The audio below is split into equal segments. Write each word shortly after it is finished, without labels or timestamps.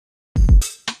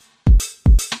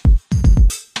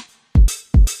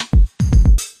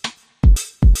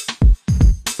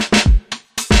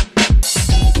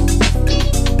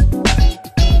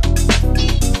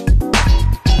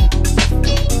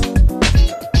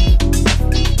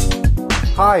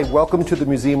Hi, welcome to the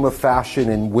Museum of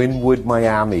Fashion in Wynwood,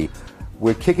 Miami.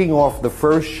 We're kicking off the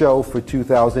first show for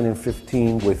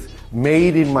 2015 with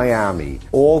Made in Miami.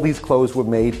 All these clothes were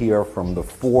made here from the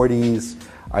 40s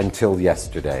until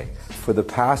yesterday. For the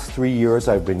past 3 years,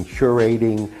 I've been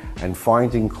curating and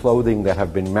finding clothing that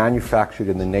have been manufactured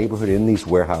in the neighborhood in these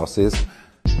warehouses.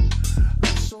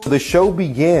 The show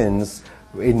begins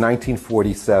in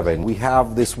 1947. We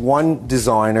have this one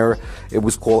designer, it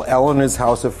was called Eleanor's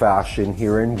House of Fashion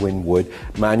here in Wynwood,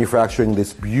 manufacturing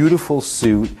this beautiful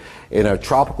suit in a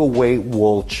tropical weight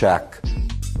wool check.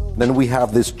 Then we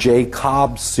have this J.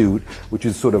 Cobb suit, which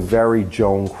is sort of very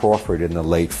Joan Crawford in the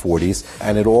late 40s,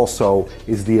 and it also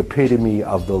is the epitome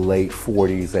of the late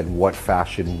 40s and what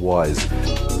fashion was.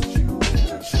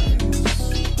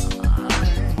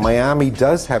 Miami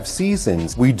does have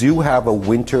seasons. We do have a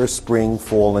winter, spring,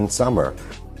 fall, and summer.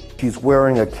 She's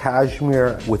wearing a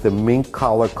cashmere with a mink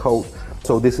collar coat.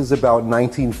 So this is about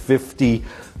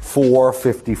 1954,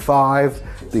 55,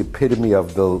 the epitome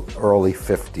of the early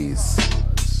 50s.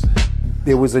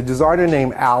 There was a designer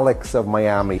named Alex of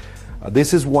Miami.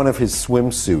 This is one of his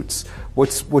swimsuits.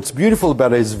 What's beautiful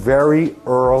about it is very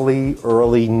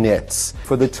early knits.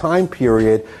 For the time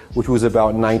period, which was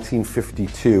about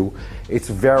 1952, it's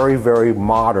very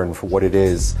modern for what it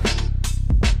is.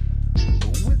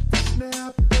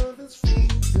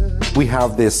 We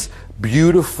have this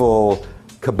beautiful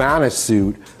cabana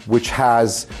suit, which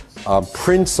has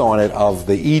prints on it of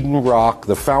the Eden Rock,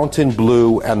 the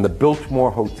Fontainebleau, and the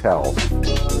Biltmore Hotel.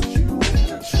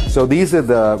 So these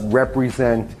are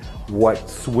represent what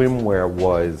swimwear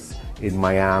was in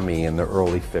Miami in the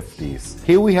early 50s.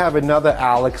 Here we have another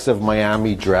Alex of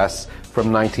Miami dress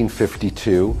from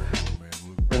 1952.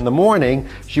 In the morning,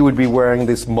 she would be wearing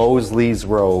this Mosley's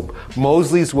robe.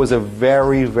 Mosley's was a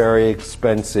very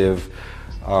expensive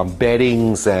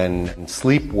beddings and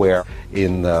sleepwear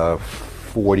in the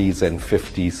 40s and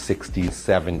 50s, 60s,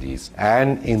 70s,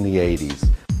 and in the 80s.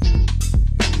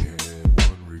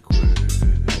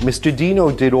 Mr.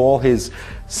 Dino did all his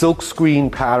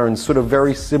silkscreen patterns sort of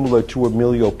very similar to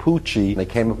Emilio Pucci. They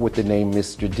came up with the name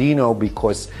Mr. Dino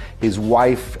because his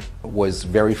wife was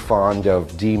very fond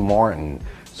of Dean Martin.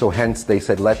 So hence they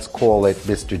said, let's call it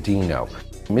Mr. Dino.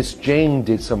 Miss Jane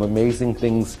did some amazing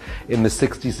things in the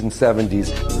 60s and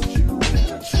 70s.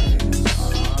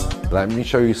 Let me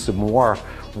show you some more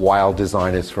wild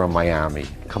designers from Miami.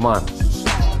 Come on.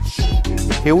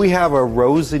 Here we have a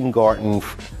Rosengarten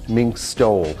mink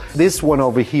stole. This one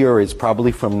over here is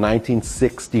probably from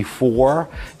 1964.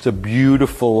 It's a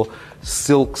beautiful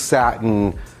silk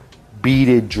satin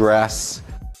beaded dress.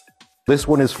 This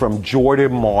one is from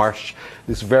Jordan Marsh,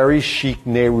 this very chic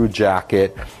Nehru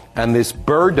jacket, and this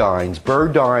Burdines.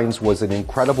 Burdines was an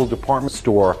incredible department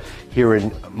store here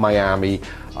in Miami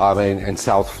and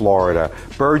South Florida.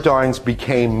 Burdines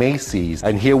became Macy's,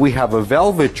 and here we have a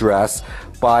velvet dress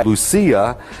by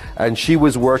Lucia, and she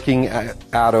was working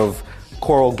out of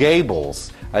Coral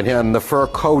Gables, and the fur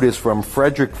coat is from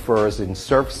Frederick Furs in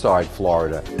Surfside,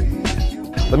 Florida.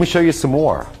 Let me show you some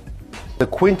more. The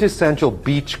quintessential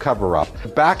beach cover-up.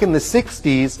 Back in the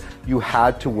 60s, you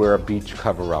had to wear a beach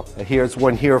cover-up. Here's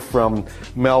one here from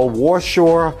Mel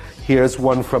Warshaw. Here's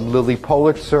one from Lily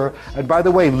Pulitzer. And by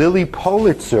the way, Lily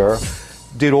Pulitzer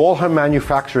did all her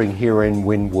manufacturing here in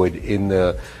Wynwood in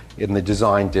the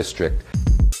design district.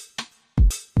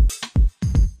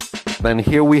 Then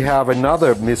here we have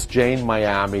another Miss Jane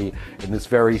Miami in this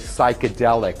very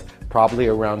psychedelic, probably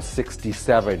around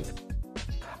 67.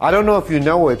 I don't know if you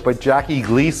know it, but Jackie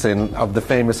Gleason of the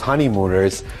famous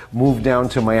Honeymooners moved down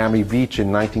to Miami Beach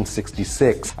in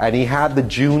 1966, and he had the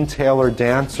June Taylor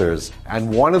dancers,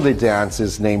 and one of the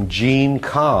dancers named Jean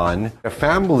Kahn, a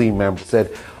family member, said,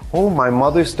 "Oh, my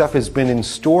mother's stuff has been in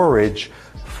storage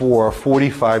for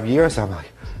 45 years. I'm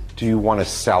like, do you want to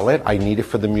sell it? I need it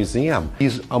for the museum.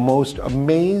 These most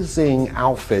amazing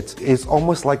outfits. It's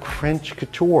almost like French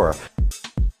couture.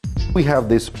 We have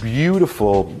this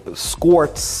beautiful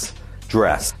Skorts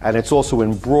dress, and it's also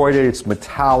embroidered, it's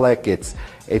metallic, it's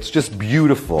just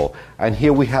beautiful. And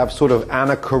here we have sort of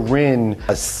Anna Karin,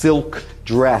 a silk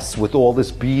dress with all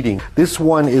this beading. This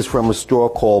one is from a store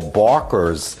called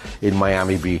Barker's in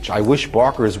Miami Beach. I wish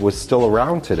Barker's was still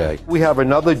around today. We have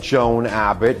another Joan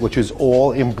Abbott, which is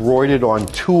all embroidered on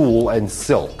tulle and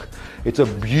silk. It's a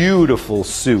beautiful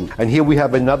suit. And here we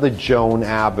have another Joan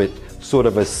Abbott, sort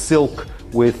of a silk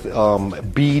with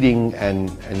beading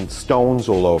and stones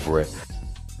all over it.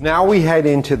 Now we head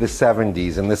into the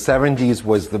 70s, and the 70s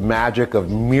was the magic of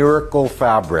miracle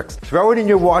fabrics. Throw it in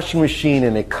your washing machine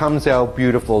and it comes out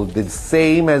beautiful, the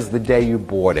same as the day you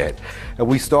bought it. And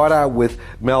we start out with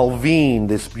Melvine,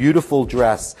 this beautiful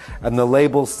dress, and the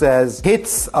label says,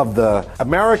 hits of the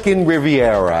American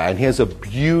Riviera. And here's a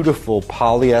beautiful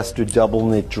polyester double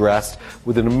knit dress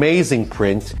with an amazing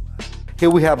print. Here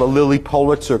we have a Lily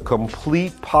Pulitzer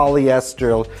complete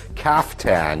polyester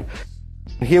caftan.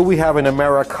 Here we have an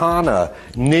Americana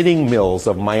Knitting Mills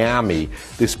of Miami,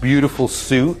 this beautiful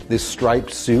suit, this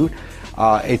striped suit.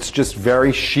 It's just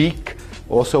very chic,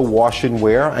 also wash and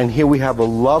wear. And here we have a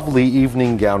lovely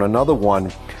evening gown, another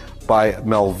one by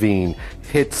Melvine,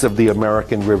 hits of the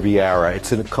American Riviera.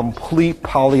 It's in a complete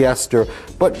polyester,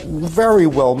 but very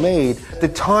well made. At the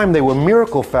time, they were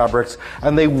miracle fabrics,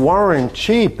 and they weren't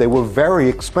cheap. They were very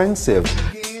expensive.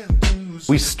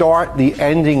 We start the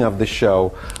ending of the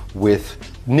show with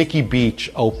Nikki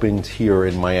Beach opened here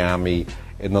in Miami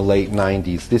in the late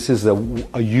 90s. This is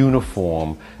a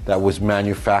uniform that was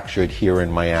manufactured here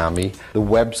in Miami. The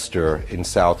Webster in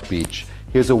South Beach.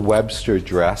 Here's a Webster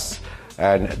dress,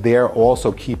 and they're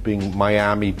also keeping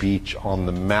Miami Beach on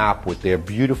the map with their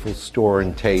beautiful store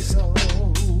and taste.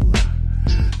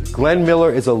 Glenn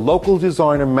Miller is a local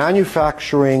designer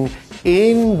manufacturing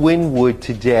in Wynwood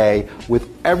today with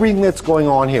everything that's going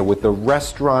on here, with the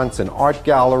restaurants and art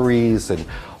galleries and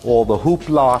all the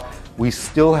hoopla. We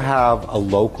still have a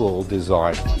local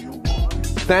design.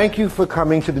 Thank you for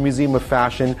coming to the Museum of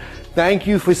Fashion. Thank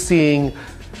you for seeing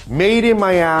Made in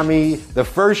Miami, the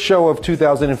first show of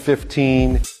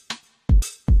 2015.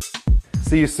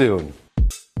 See you soon.